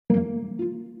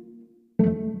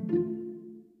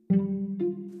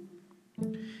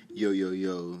Yo, yo,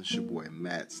 yo, it's your boy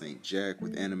Matt St. Jack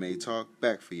with Anime Talk,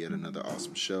 back for yet another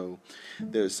awesome show.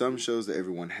 There are some shows that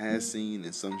everyone has seen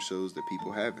and some shows that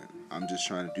people haven't. I'm just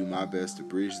trying to do my best to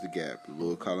bridge the gap, a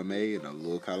little column A and a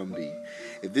little column B.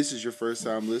 If this is your first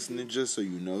time listening, just so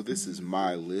you know, this is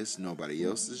my list, nobody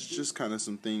else's, just kind of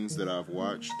some things that I've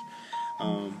watched,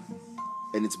 and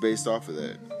it's based off of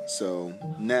that. So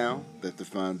now that the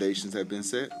foundations have been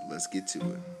set, let's get to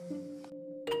it.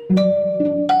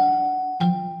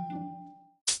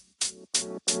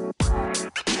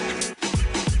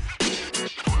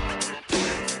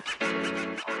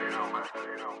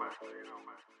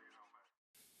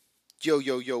 Yo,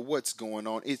 yo, yo, what's going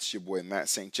on? It's your boy Matt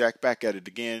St. Jack back at it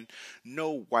again.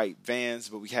 No white Vans,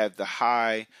 but we have the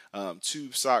high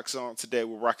tube socks on today.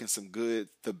 We're rocking some good,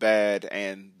 the bad,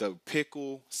 and the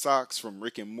pickle socks from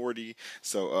Rick and Morty.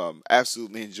 So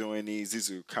absolutely enjoying these. These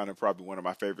are kind of probably one of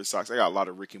my favorite socks. I got a lot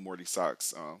of Rick and Morty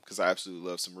socks because I absolutely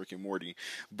love some Rick and Morty.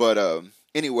 But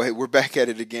anyway, we're back at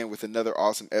it again with another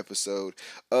awesome episode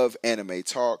of Anime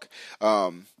Talk.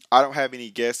 I don't have any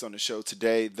guests on the show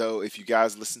today, though. If you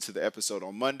guys listened to the episode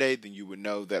on Monday, then you would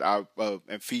know that I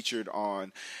am featured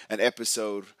on an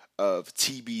episode of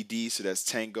TBD, so that's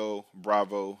Tango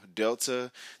Bravo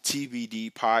Delta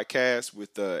TBD podcast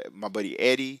with my buddy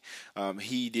Eddie.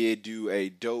 He did do a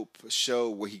dope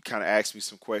show where he kind of asked me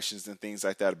some questions and things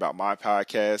like that about my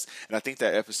podcast, and I think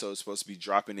that episode is supposed to be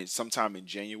dropping it sometime in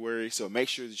January, so make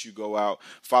sure that you go out,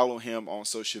 follow him on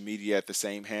social media at the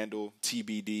same handle,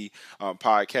 TBD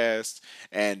podcast,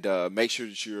 and make sure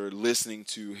that you're listening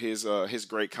to his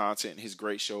great content, his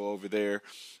great show over there.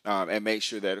 And make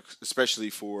sure that, especially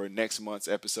for next month's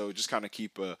episode, just kind of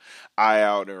keep an eye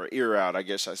out or ear out, I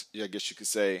guess you could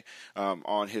say,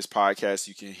 on his podcast.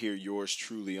 You can hear yours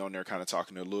truly on there, kind of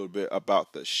talking a little bit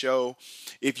about the show.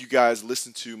 If you guys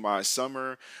listen to my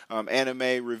summer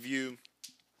anime review,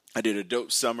 I did a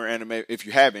dope summer anime. If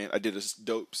you haven't, I did a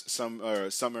dope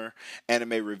summer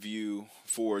anime review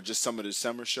for just some of the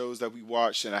summer shows that we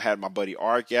watched, and I had my buddy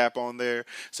R-Gap on there.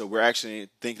 So we're actually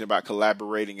thinking about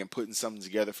collaborating and putting something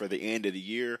together for the end of the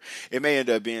year. It may end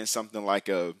up being something like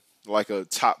a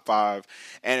top 5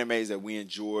 animes that we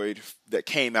enjoyed that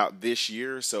came out this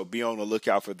year. So be on the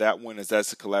lookout for that one, as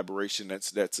that's a collaboration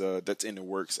that's in the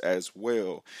works as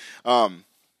well.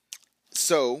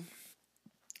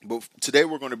 But today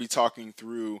we're going to be talking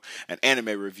through an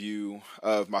anime review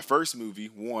of my first movie,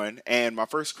 one, and my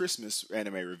first Christmas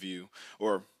anime review,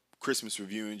 or Christmas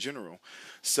review in general.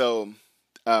 So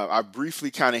I briefly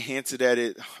kind of hinted at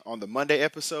it on the Monday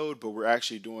episode, but we're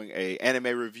actually doing an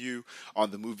anime review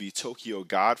on the movie Tokyo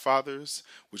Godfathers,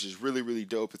 which is really, really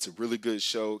dope. It's a really good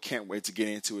show. Can't wait to get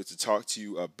into it to talk to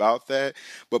you about that.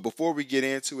 But before we get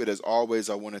into it, as always,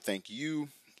 I want to thank you,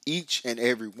 each and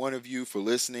every one of you, for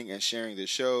listening and sharing the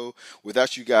show.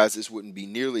 Without you guys, this wouldn't be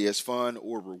nearly as fun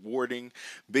or rewarding.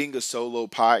 Being a solo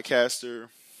podcaster,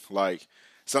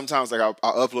 sometimes I'll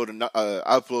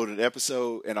upload an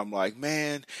episode and I'm like,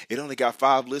 man, it only got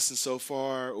 5 listens so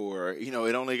far, or it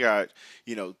only got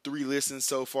 3 listens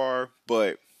so far.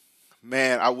 But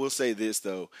man, I will say this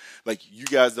though, you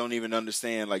guys don't even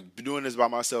understand, doing this by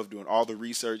myself, doing all the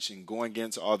research and going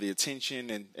into all the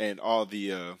attention and all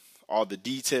the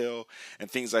detail and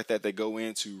things like that go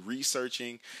into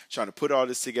researching, trying to put all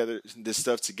this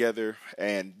stuff together.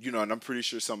 And, and I'm pretty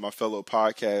sure some of my fellow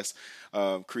podcast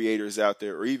creators out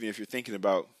there, or even if you're thinking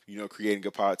about, creating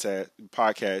a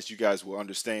podcast, you guys will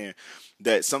understand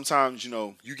that sometimes,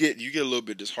 you get a little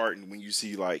bit disheartened when you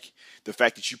see the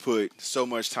fact that you put so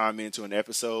much time into an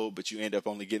episode, but you end up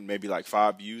only getting maybe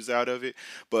 5 views out of it.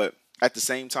 But at the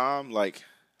same time,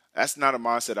 that's not a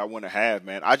mindset I want to have,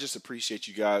 man. I just appreciate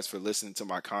you guys for listening to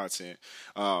my content.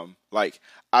 I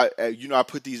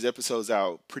put these episodes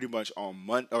out pretty much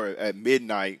on at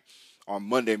midnight on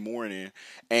Monday morning,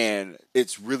 and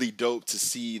it's really dope to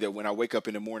see that when I wake up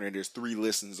in the morning, there's 3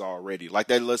 listens already.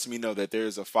 That lets me know that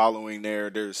there's a following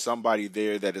there. There's somebody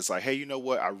there that is like, hey, you know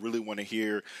what? I really want to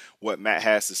hear what Matt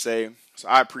has to say. So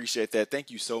I appreciate that.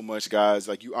 Thank you so much, guys.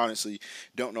 You honestly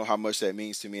don't know how much that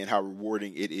means to me and how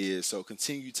rewarding it is. So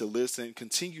continue to listen,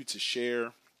 continue to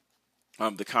share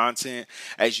the content.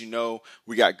 As you know,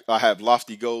 I have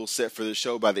lofty goals set for the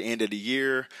show by the end of the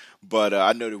year, but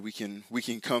I know that we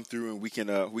can come through and we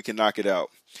can knock it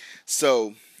out.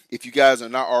 So if you guys are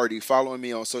not already following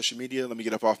me on social media, let me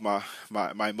get up off my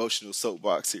emotional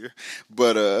soapbox here.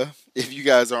 But if you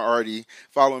guys aren't already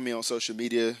following me on social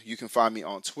media, you can find me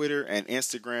on Twitter and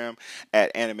Instagram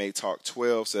at Anime Talk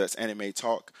 12. So that's Anime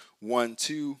Talk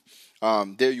 12.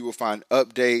 There you will find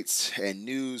updates and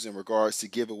news in regards to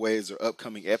giveaways or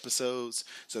upcoming episodes.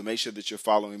 So make sure that you're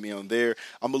following me on there.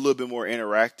 I'm a little bit more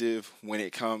interactive when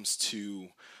it comes to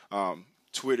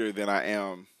Twitter than I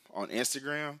am on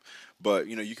Instagram. But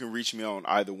you can reach me on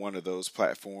either one of those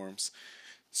platforms.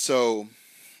 So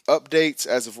updates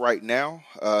as of right now,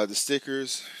 the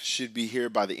stickers should be here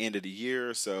by the end of the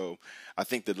year. So I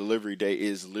think the delivery date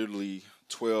is literally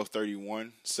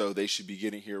 12/31, so they should be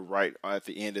getting here right at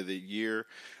the end of the year.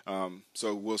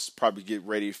 So we'll probably get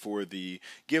ready for the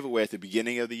giveaway at the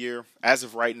beginning of the year. As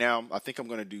of right now, I think I'm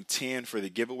going to do 10 for the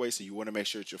giveaway, so you want to make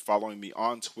sure that you're following me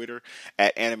on Twitter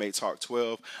at Anime Talk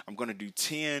 12. I'm going to do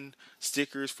 10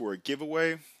 stickers for a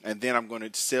giveaway, and then I'm going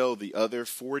to sell the other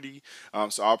 40.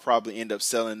 So I'll probably end up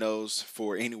selling those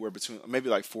for anywhere between maybe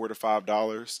like $4 to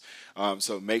 $5.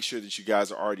 So make sure that you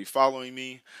guys are already following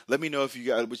me. Let me know if you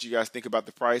guys what you guys think about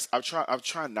the price. I'm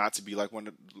trying not to be like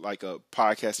like a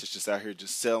podcast that's just out here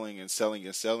just selling and selling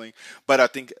and selling. But I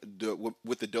think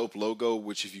with the dope logo,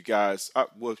 which if you guys,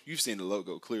 well, you've seen the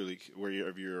logo clearly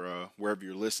wherever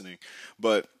you're listening,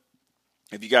 but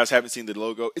if you guys haven't seen the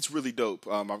logo, it's really dope.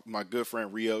 My good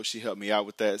friend Rio, she helped me out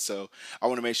with that. So I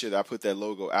want to make sure that I put that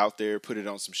logo out there, put it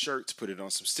on some shirts, put it on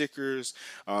some stickers.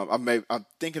 I'm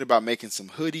thinking about making some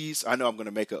hoodies. I know I'm going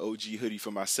to make an OG hoodie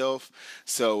for myself.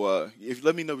 So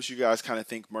let me know what you guys kind of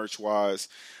think merch wise.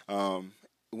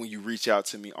 When you reach out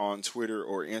to me on Twitter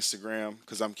or Instagram,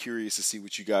 because I'm curious to see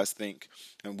what you guys think,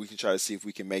 and we can try to see if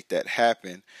we can make that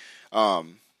happen.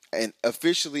 And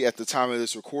officially, at the time of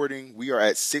this recording, we are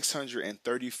at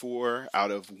 634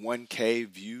 out of 1K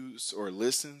views or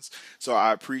listens. So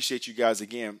I appreciate you guys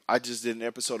again. I just did an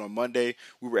episode on Monday.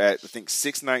 We were at, I think,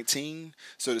 619.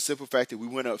 So the simple fact that we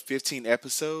went up 15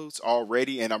 episodes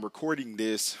already, and I'm recording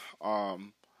this.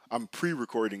 I'm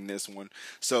pre-recording this one,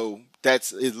 so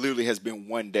it. Literally has been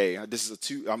one day.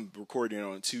 I'm recording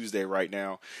on a Tuesday right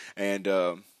now, and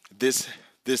and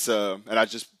I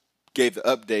just gave the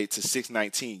update to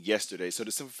 619 yesterday. So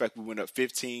the simple fact we went up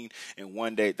 15 in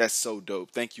one day, that's so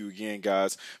dope. Thank you again,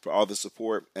 guys, for all the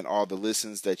support and all the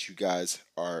listens that you guys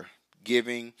are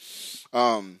giving.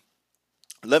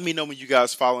 Let me know when you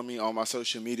guys follow me on my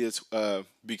social medias,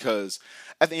 because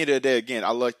at the end of the day, again, I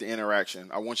like the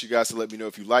interaction. I want you guys to let me know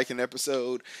if you like an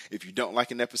episode, if you don't like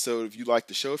an episode, if you like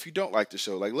the show, if you don't like the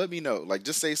show. Like, let me know. Like,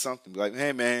 just say something. Like,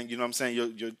 hey, man, you know what I'm saying?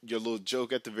 Your little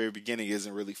joke at the very beginning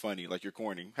isn't really funny. Like, you're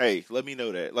corny. Hey, let me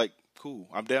know that. Like, cool.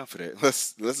 I'm down for that.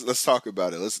 Let's talk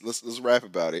about it. Let's rap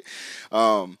about it.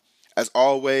 As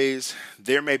always,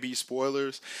 there may be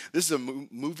spoilers. This is a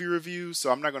movie review,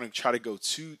 so I'm not going to try to go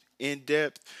too in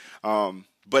depth.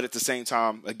 But at the same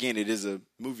time, again, it is a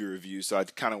movie review, so I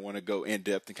kind of want to go in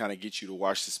depth and kind of get you to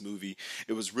watch this movie.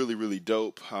 It was really, really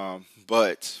dope.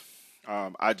 But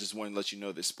I just want to let you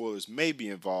know that spoilers may be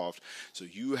involved, so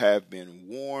you have been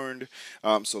warned.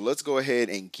 So let's go ahead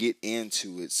and get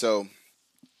into it. So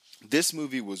this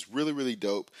movie was really, really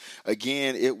dope.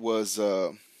 Again,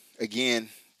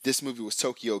 this movie was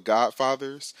Tokyo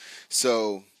Godfathers.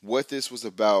 So what this was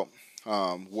about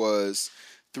was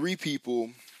three people.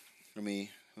 Let me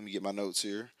get my notes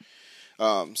here.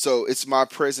 So it's My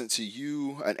Present to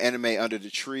You, an anime under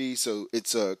the tree. So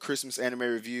it's a Christmas anime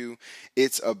review.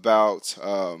 It's about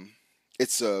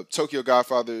Tokyo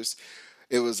Godfathers.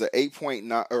 It was a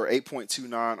 8.9 or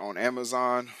 8.29 on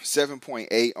Amazon,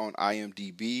 7.8 on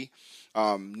IMDb.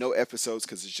 No episodes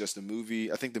because it's just a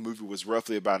movie. I think the movie was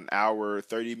roughly about an hour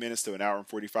 30 minutes to an hour and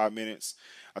 45 minutes.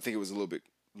 I think it was a little bit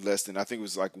less than. I think it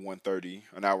was like 1:30,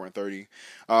 an hour and 30.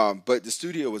 But the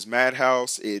studio was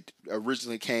Madhouse. It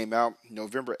originally came out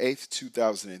November 8th,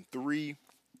 2003.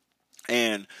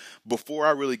 And before I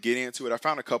really get into it, I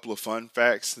found a couple of fun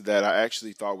facts that I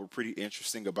actually thought were pretty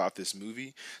interesting about this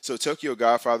movie. So Tokyo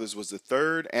Godfathers was the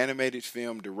third animated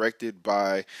film directed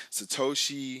by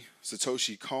Satoshi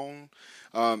Kon,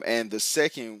 and the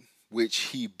second which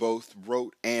he both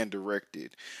wrote and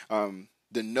directed.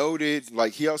 The noted,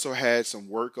 like, he also had some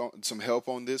help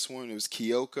on this one. It was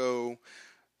Kyoko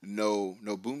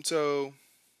Nobunto.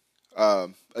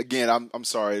 Again, I'm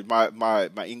sorry.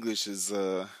 My English is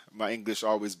my English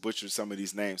always butchers some of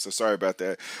these names, so sorry about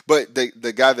that. But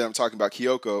the guy that I'm talking about,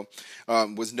 Kyoko,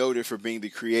 was noted for being the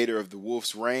creator of the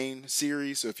Wolf's Rain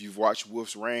series. So if you've watched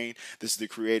Wolf's Rain, this is the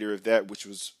creator of that, which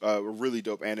was a really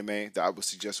dope anime that I would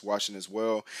suggest watching as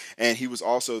well. And he was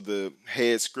also the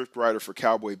head scriptwriter for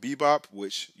Cowboy Bebop,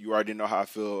 which you already know how I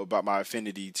feel about my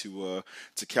affinity to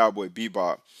Cowboy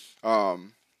Bebop.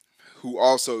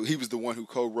 He was the one who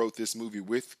co-wrote this movie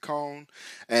with Kon,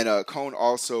 and Kon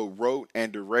also wrote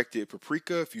and directed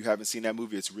Paprika. If you haven't seen that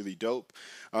movie, it's really dope.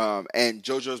 And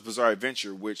JoJo's Bizarre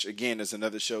Adventure, which again is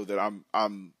another show that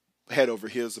I'm head over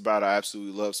heels about. I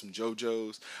absolutely love some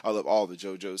JoJo's. I love all the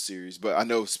JoJo series, but I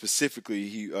know specifically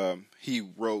he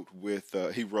wrote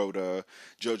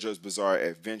JoJo's Bizarre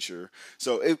Adventure.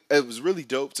 So it was really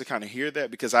dope to kind of hear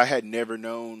that because I had never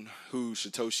known who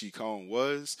Satoshi Kon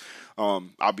was.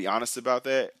 I'll be honest about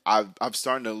that. I'm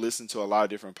starting to listen to a lot of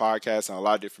different podcasts and a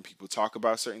lot of different people talk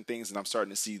about certain things, and I'm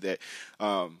starting to see that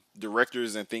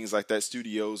directors and things like that,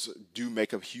 studios do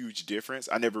make a huge difference.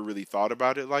 I never really thought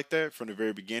about it like that from the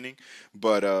very beginning,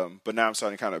 but now I'm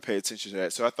starting to kind of pay attention to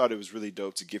that. So I thought it was really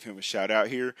dope to give him a shout out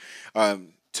here.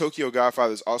 Tokyo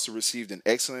Godfathers also received an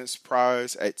Excellence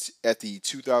Prize at the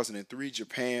 2003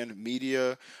 Japan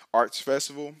Media Arts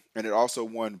Festival, and it also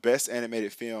won Best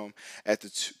Animated Film at the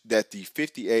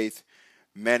 58th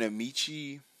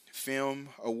Manamichi Film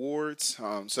Awards.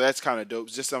 So that's kind of dope.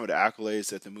 Just some of the accolades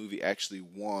that the movie actually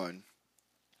won.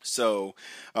 So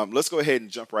let's go ahead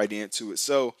and jump right into it.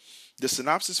 So the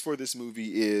synopsis for this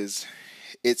movie is: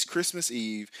 it's Christmas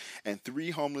Eve, and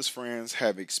three homeless friends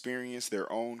have experienced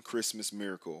their own Christmas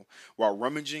miracle. While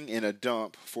rummaging in a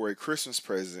dump for a Christmas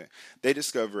present, they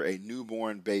discover a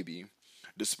newborn baby.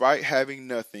 Despite having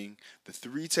nothing, the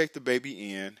three take the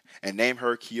baby in and name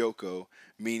her Kyoko,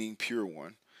 meaning pure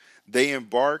one. They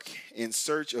embark in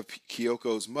search of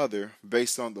Kyoko's mother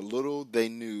based on the little they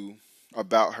knew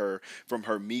about her from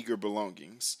her meager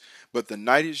belongings. But the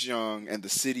night is young and the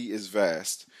city is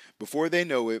vast. Before they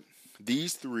know it,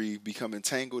 these three become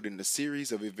entangled in a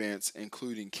series of events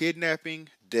including kidnapping,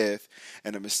 death,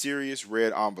 and a mysterious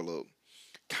red envelope.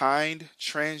 Kind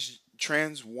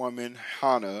trans woman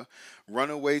Hana,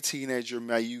 runaway teenager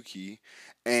Mayuki,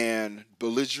 and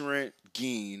belligerent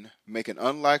Geen make an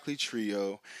unlikely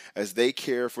trio as they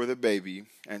care for the baby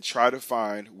and try to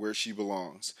find where she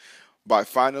belongs. By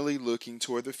finally looking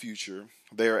toward the future,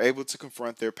 they are able to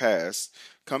confront their past,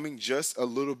 coming just a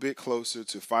little bit closer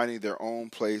to finding their own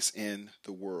place in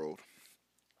the world.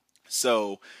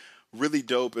 So, really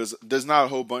dope. There's not a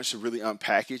whole bunch to really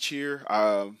unpackage here,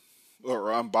 or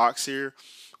unbox here,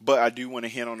 but I do want to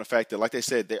hint on the fact that, like they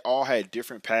said, they all had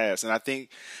different paths, and I think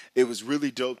it was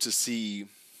really dope to see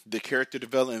the character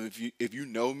development. If you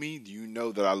know me, you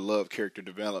know that I love character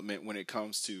development when it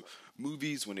comes to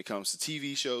movies, when it comes to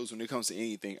TV shows, when it comes to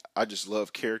anything. I just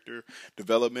love character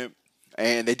development.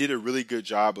 And they did a really good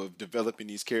job of developing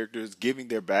these characters, giving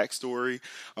their backstory,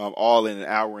 all in an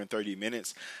hour and 30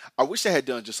 minutes. I wish they had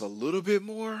done just a little bit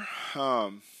more.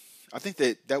 I think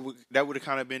that would have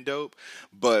kind of been dope,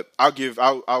 but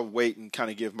I'll wait and kind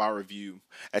of give my review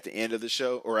at the end of the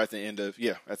show, or at the end of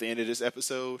this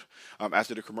episode,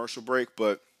 after the commercial break.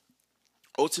 But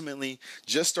ultimately,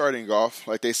 just starting off,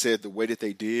 like they said, the way that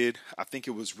they did, I think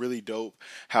it was really dope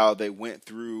how they went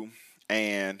through,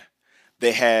 and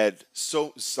they had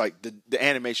it's like the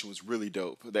animation was really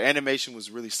dope. The animation was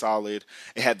really solid.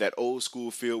 It had that old school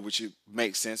feel, which it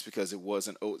makes sense because it's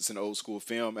an old school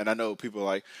film. And I know people are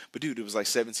like, but dude, it was like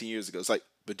 17 years ago. It's like,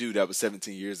 but dude, that was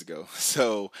 17 years ago.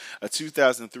 So a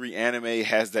 2003 anime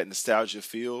has that nostalgia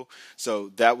feel. So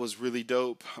that was really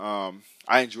dope. I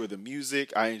enjoyed the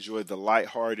music. I enjoyed the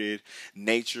lighthearted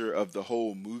nature of the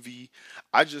whole movie.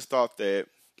 I just thought that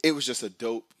it was just a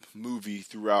dope movie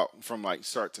throughout, from like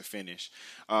start to finish.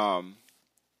 I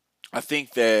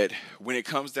think that when it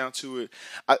comes down to it,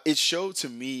 it showed to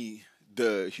me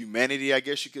the humanity, I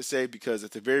guess you could say, because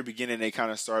at the very beginning they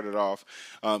kind of started off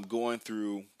going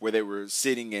through where they were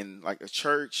sitting in like a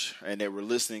church and they were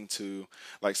listening to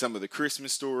like some of the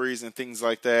Christmas stories and things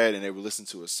like that, and they were listening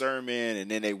to a sermon,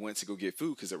 and then they went to go get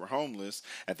food because they were homeless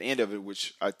at the end of it,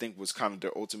 which I think was kind of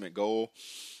their ultimate goal.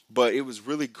 But it was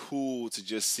really cool to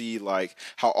just see like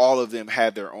how all of them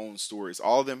had their own stories.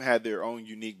 All of them had their own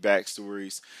unique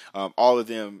backstories. All of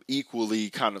them equally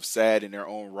kind of sad in their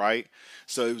own right.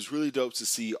 So it was really dope to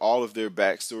see all of their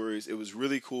backstories. It was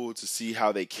really cool to see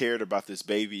how they cared about this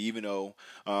baby, even though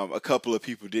a couple of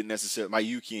people didn't necessarily.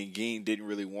 Mayuki and Geen didn't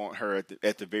really want her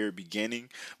at the very beginning.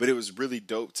 But it was really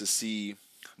dope to see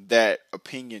that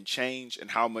opinion change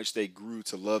and how much they grew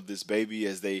to love this baby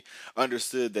as they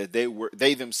understood that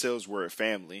they themselves were a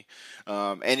family.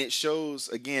 And it shows,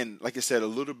 again, like I said, a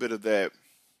little bit of that.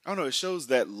 I don't know. It shows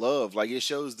that love. Like, it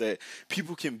shows that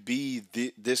people can be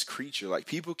this creature. Like,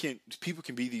 people can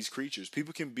be these creatures.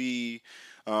 People can be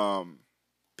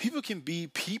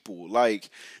people. Like,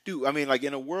 dude, I mean, like,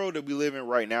 in a world that we live in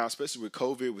right now, especially with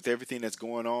COVID, with everything that's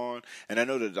going on, and I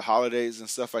know that the holidays and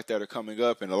stuff like that are coming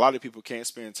up, and a lot of people can't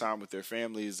spend time with their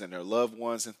families and their loved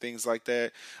ones and things like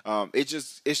that.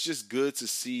 It's just good to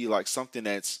see like something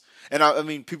that's. And I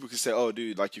mean, people can say, "Oh,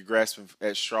 dude, like you're grasping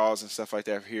at straws and stuff like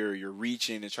that here. You're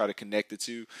reaching and try to connect the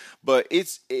two." But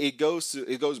it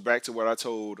goes back to what I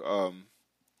told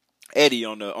Eddie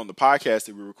on the podcast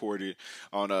that we recorded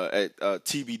on at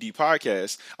TBD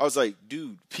podcast. I was like,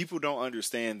 dude, people don't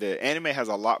understand that anime has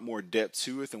a lot more depth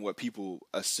to it than what people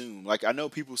assume. Like, I know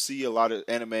people see a lot of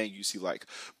anime and you see like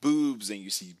boobs and you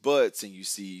see butts and you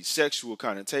see sexual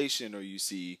connotation, or you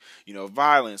see, you know,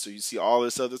 violence, or you see all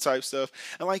this other type stuff.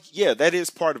 And like, yeah, that is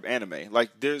part of anime.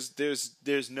 Like, there's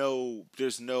no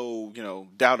you know,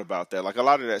 doubt about that. Like, a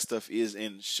lot of that stuff is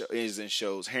in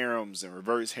shows, harems and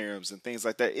reverse harems and things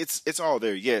like that. It's all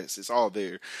there. Yes, it's all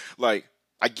there. Like,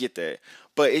 I get that,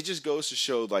 but it just goes to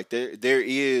show like there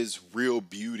is real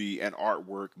beauty and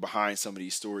artwork behind some of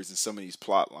these stories and some of these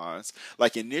plot lines.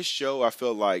 Like, in this show, I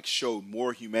feel like showed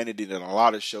more humanity than a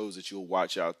lot of shows that you'll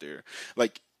watch out there.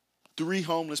 Like, three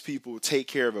homeless people take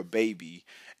care of a baby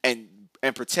and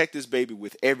protect this baby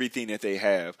with everything that they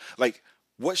have. Like,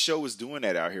 what show is doing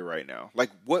that out here right now?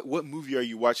 Like, what movie are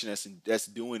you watching that's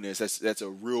doing this? That's a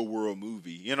real world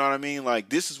movie. You know what I mean? Like,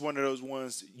 this is one of those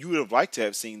ones you would have liked to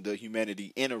have seen the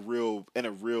humanity in a real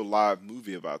live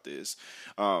movie about this.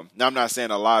 Now, I'm not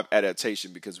saying a live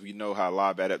adaptation, because we know how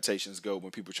live adaptations go when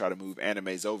people try to move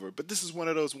animes over. But this is one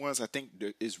of those ones I think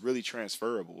that is really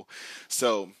transferable.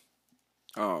 So,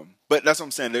 but that's what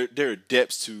I'm saying. There are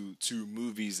depths to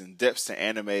movies and depths to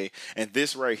anime, and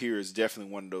this right here is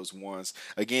definitely one of those ones.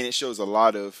 Again, it shows a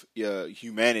lot of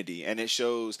humanity, and it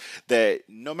shows that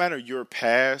no matter your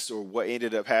past or what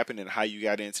ended up happening and how you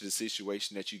got into the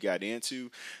situation that you got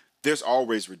into, there's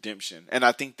always redemption. And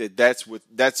I think that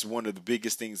that's one of the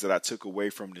biggest things that I took away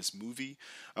from this movie.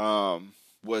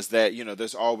 Was that, you know,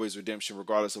 there's always redemption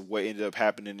regardless of what ended up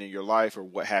happening in your life or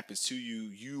what happens to you.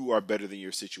 You are better than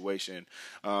your situation.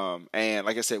 And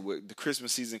like I said, with the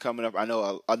Christmas season coming up, I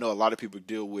know a lot of people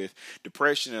deal with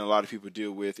depression, and a lot of people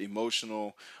deal with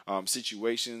emotional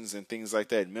situations and things like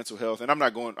that, and mental health. And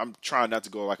I'm trying not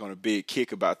to go like on a big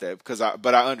kick about that,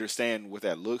 but I understand what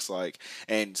that looks like.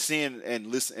 And seeing and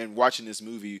listening and watching this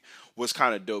movie was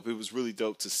kind of dope. It was really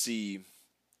dope to see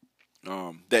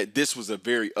that this was a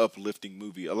very uplifting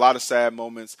movie. A lot of sad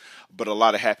moments, but a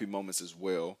lot of happy moments as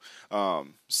well.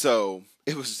 So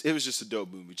it was just a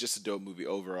dope movie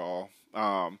overall.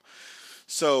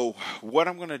 So what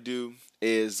I'm gonna do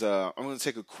is I'm gonna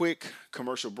take a quick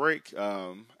commercial break,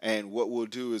 and what we'll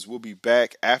do is we'll be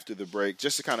back after the break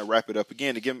just to kind of wrap it up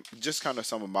again, to give just kind of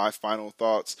some of my final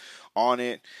thoughts on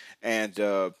it, and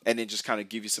then just kind of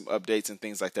give you some updates and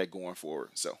things like that going forward.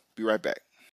 So be right back.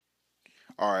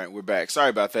 All right, we're back. Sorry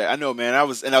about that. I know, man. I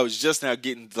was just now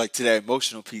getting like to that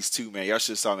emotional piece too, man. Y'all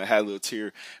should have saw me. I had a little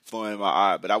tear flowing in my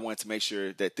eye, but I wanted to make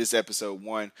sure that this episode,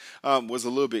 one, was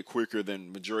a little bit quicker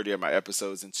than majority of my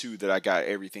episodes, and two, that I got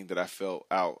everything that I felt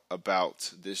out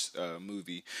about this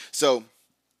movie. So,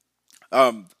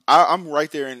 I'm right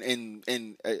there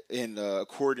in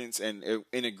accordance and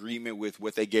in agreement with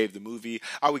what they gave the movie.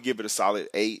 I would give it a solid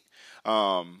 8.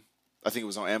 I think it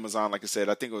was on Amazon. Like I said,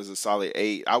 I think it was a solid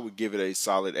 8. I would give it a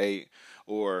solid 8,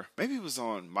 or maybe it was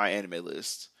on my anime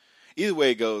list. Either way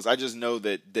it goes, I just know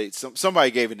that somebody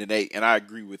gave it an 8, and I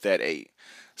agree with that 8.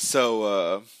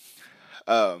 So,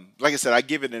 like I said, I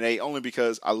give it an 8 only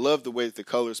because I love the way that the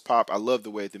colors pop. I love the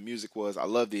way the music was. I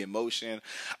love the emotion.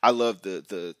 I love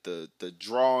the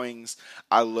drawings.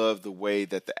 I love the way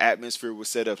that the atmosphere was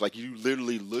set up. Like, you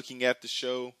literally looking at the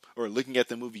show or looking at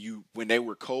the movie, when they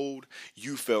were cold,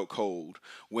 you felt cold.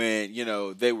 When, you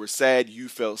know, they were sad, you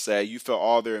felt sad. You felt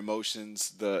all their emotions,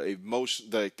 the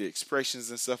expressions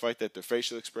and stuff like that. The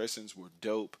facial expressions were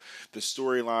dope. The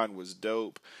storyline was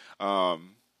dope.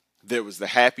 There was the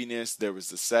happiness, there was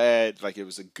the sad. Like, it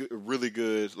was a really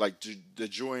good, like, the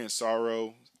joy and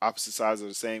sorrow, opposite sides of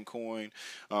the same coin,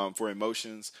 for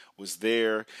emotions was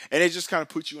there, and it just kind of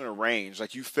put you in a range.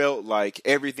 Like, you felt like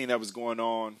everything that was going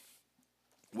on,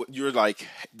 you're like,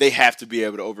 they have to be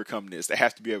able to overcome this. They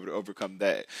have to be able to overcome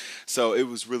that. So it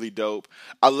was really dope.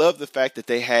 I love the fact that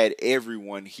they had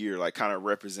everyone here, like, kind of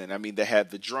represent. I mean, they had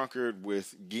the drunkard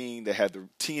with Ging. They had the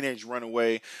teenage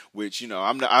runaway, which, you know,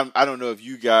 I don't know if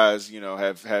you guys, you know,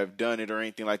 have done it or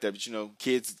anything like that, but, you know,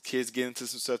 kids get into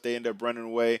some stuff, they end up running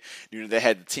away. You know, they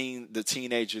had the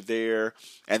teenager there,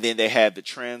 and then they had the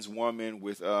trans woman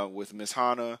with Miss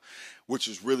Hana, which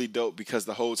was really dope, because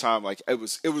the whole time, like, it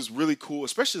was really cool,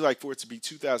 especially like for it to be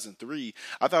 2003.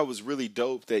 I thought it was really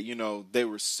dope that, you know, they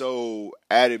were so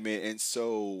adamant and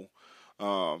so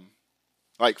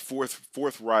like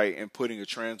forthright in putting a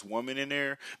trans woman in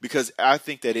there, because I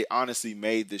think that it honestly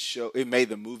made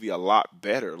the movie a lot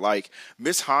better. Like,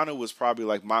 Miss Hana was probably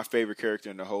like my favorite character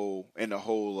in the whole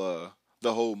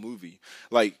movie.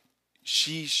 Like,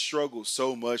 she struggled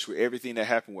so much with everything that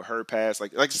happened with her past.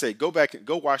 Like I said, go back and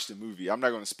go watch the movie. I'm not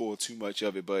going to spoil too much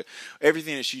of it, but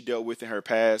everything that she dealt with in her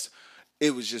past,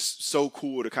 it was just so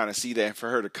cool to kind of see that, and for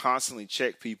her to constantly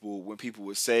check people when people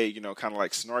would say, kind of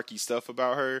like snarky stuff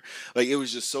about her. Like, it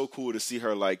was just so cool to see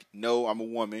her like, no, I'm a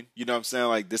woman. You know what I'm saying?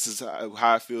 Like, this is how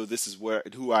I feel. This is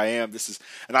who I am.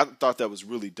 And I thought that was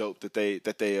really dope that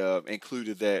they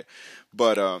included that.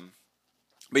 But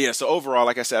but yeah, so overall,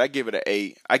 like I said, I give it an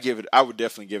 8. I would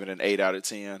definitely give it an 8 out of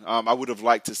 10. I would have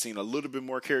liked to seen a little bit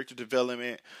more character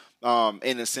development,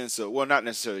 in the sense of, well, not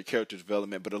necessarily character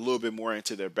development, but a little bit more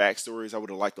into their backstories. I would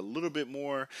have liked a little bit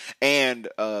more. And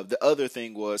the other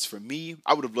thing was, for me,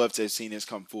 I would have loved to have seen this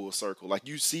come full circle. Like,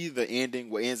 you see the ending,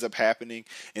 what ends up happening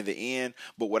in the end,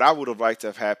 but what I would have liked to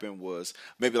have happened was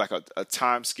maybe like a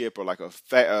time skip, or like a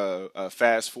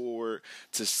fast forward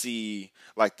to see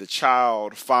like the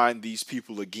child find these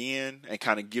people again and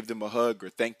kind of give them a hug or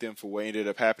thank them for what ended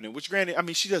up happening. Which, granted, I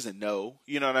mean, she doesn't know,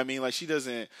 you know what I mean? Like, she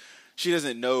doesn't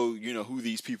know, who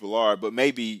these people are, but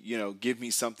maybe, give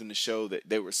me something to show that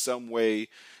they were some way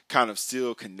kind of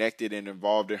still connected and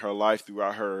involved in her life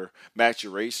throughout her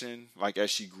maturation, like as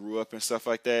she grew up and stuff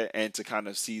like that, and to kind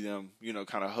of see them,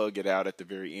 kind of hug it out at the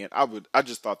very end. I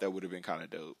just thought that would have been kind of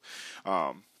dope.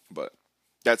 But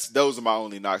those are my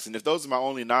only knocks. And if those are my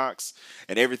only knocks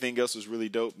and everything else was really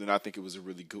dope, then I think it was a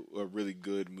really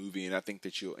good movie, and I think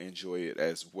that you'll enjoy it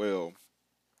as well.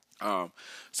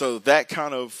 So that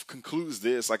kind of concludes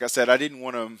this. Like I said, I didn't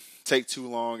want to take too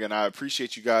long, and I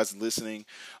appreciate you guys listening,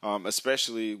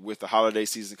 especially with the holiday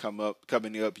season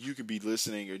coming up. You could be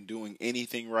listening or doing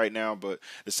anything right now, but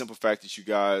the simple fact that you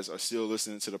guys are still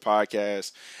listening to the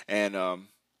podcast, and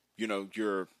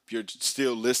you're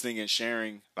still listening and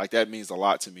sharing, like, that means a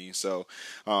lot to me. So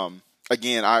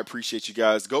again, I appreciate you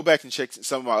guys. Go back and check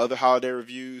some of my other holiday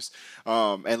reviews,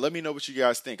 and let me know what you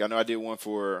guys think. I know I did one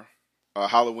for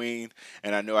Halloween,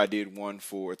 and I know I did one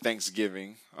for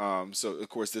Thanksgiving. So of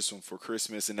course this one for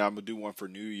Christmas, and I'm gonna do one for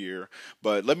New Year.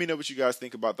 But let me know what you guys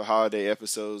think about the holiday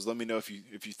episodes. Let me know if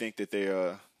you think that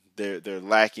they're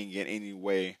lacking in any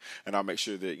way, and I'll make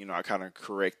sure that I kind of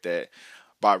correct that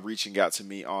by reaching out to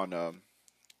me on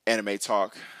Anime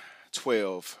Talk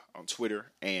 12 on Twitter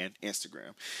and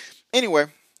Instagram. Anyway,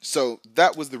 so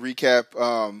that was the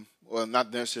recap. Well,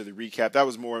 not necessarily recap. That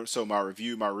was more so my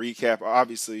review, my recap.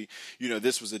 Obviously,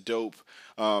 this was a dope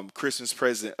Christmas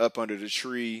present up under the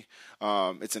tree.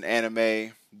 It's an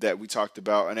anime that we talked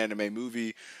about, an anime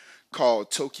movie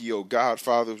called Tokyo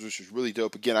Godfathers, which was really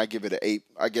dope. Again, I give it an 8.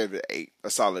 I gave it an 8, a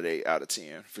solid 8 out of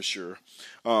 10 for sure.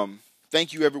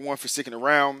 Thank you everyone for sticking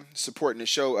around, supporting the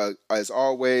show. As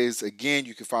always, again,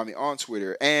 you can find me on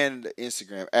Twitter and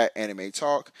Instagram at Anime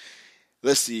Talk.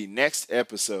 Let's see, next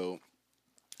episode.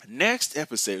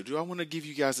 Do I want to give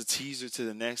you guys a teaser to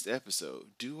the next episode?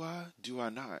 Do I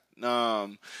not?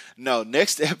 No,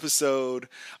 next episode,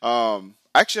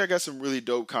 actually I got some really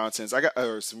dope contents. I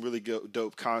got some really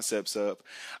dope concepts up.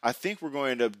 I think we're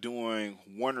going to end up doing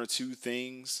one or two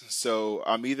things. So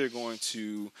I'm either going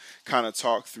to kind of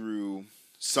talk through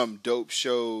some dope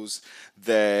shows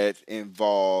that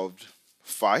involved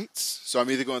fights. So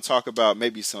I'm either going to talk about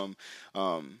maybe some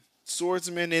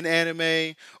swordsmen in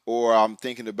anime, or I'm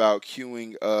thinking about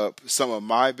queuing up some of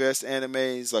my best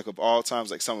animes, like of all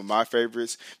times, like some of my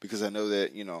favorites, because I know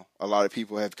that a lot of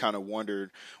people have kind of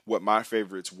wondered what my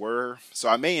favorites were. So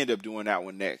I may end up doing that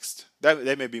one next.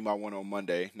 That may be my one on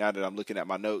Monday. Now that I'm looking at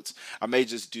my notes, I may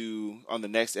just do on the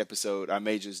next episode. I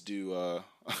may just do.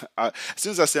 As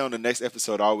soon as I say on the next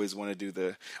episode, I always want to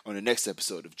do on the next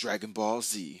episode of Dragon Ball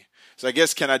Z. So I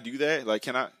guess, can I do that? Like,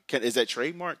 is that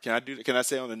trademark? Can I do that? Can I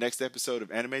say on the next episode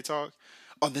of Anime Talk?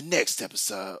 On the next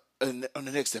episode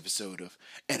of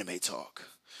Anime Talk.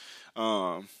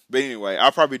 But anyway,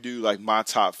 I'll probably do like my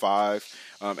top 5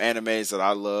 animes that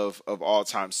I love of all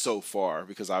time so far,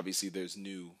 because obviously there's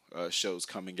new shows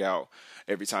coming out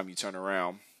every time you turn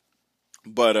around.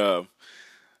 But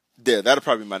yeah, that'll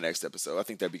probably be my next episode. I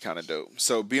think that'd be kind of dope.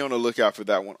 So be on the lookout for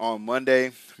that one on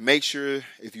Monday. Make sure,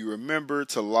 if you remember,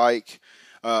 to like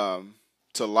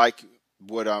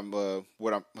what I'm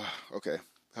okay.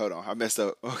 Hold on, I messed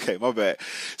up. Okay, my bad.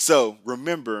 So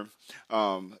remember,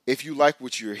 if you like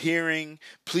what you're hearing,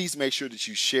 please make sure that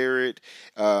you share it.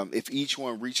 If each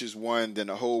one reaches one, then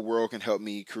the whole world can help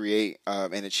me create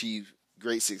and achieve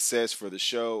great success for the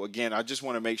show. Again, I just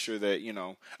want to make sure that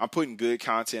I'm putting good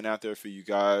content out there for you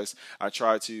guys. I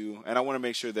try to, and I want to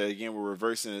make sure that, again, we're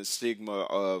reversing the stigma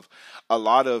of a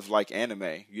lot of like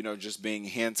anime, just being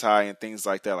hentai and things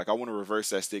like that. Like, I want to reverse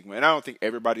that stigma, and I don't think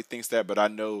everybody thinks that, but I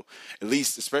know, at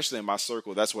least especially in my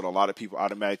circle, that's what a lot of people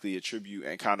automatically attribute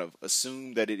and kind of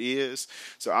assume that it is.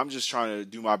 So I'm just trying to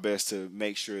do my best to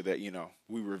make sure that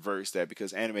we reverse that,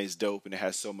 because anime is dope and it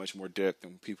has so much more depth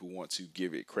than people want to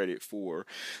give it credit for.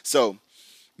 So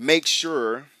Make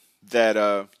sure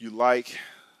that you like,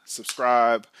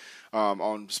 subscribe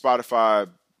on Spotify,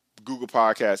 Google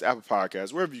Podcasts, Apple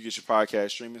Podcasts, wherever you get your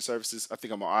podcast streaming services. I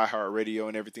think I'm on iHeartRadio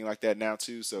and everything like that now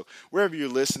too. So wherever you're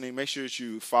listening, make sure that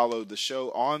you follow the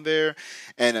show on there.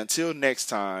 And until next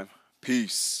time,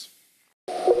 peace.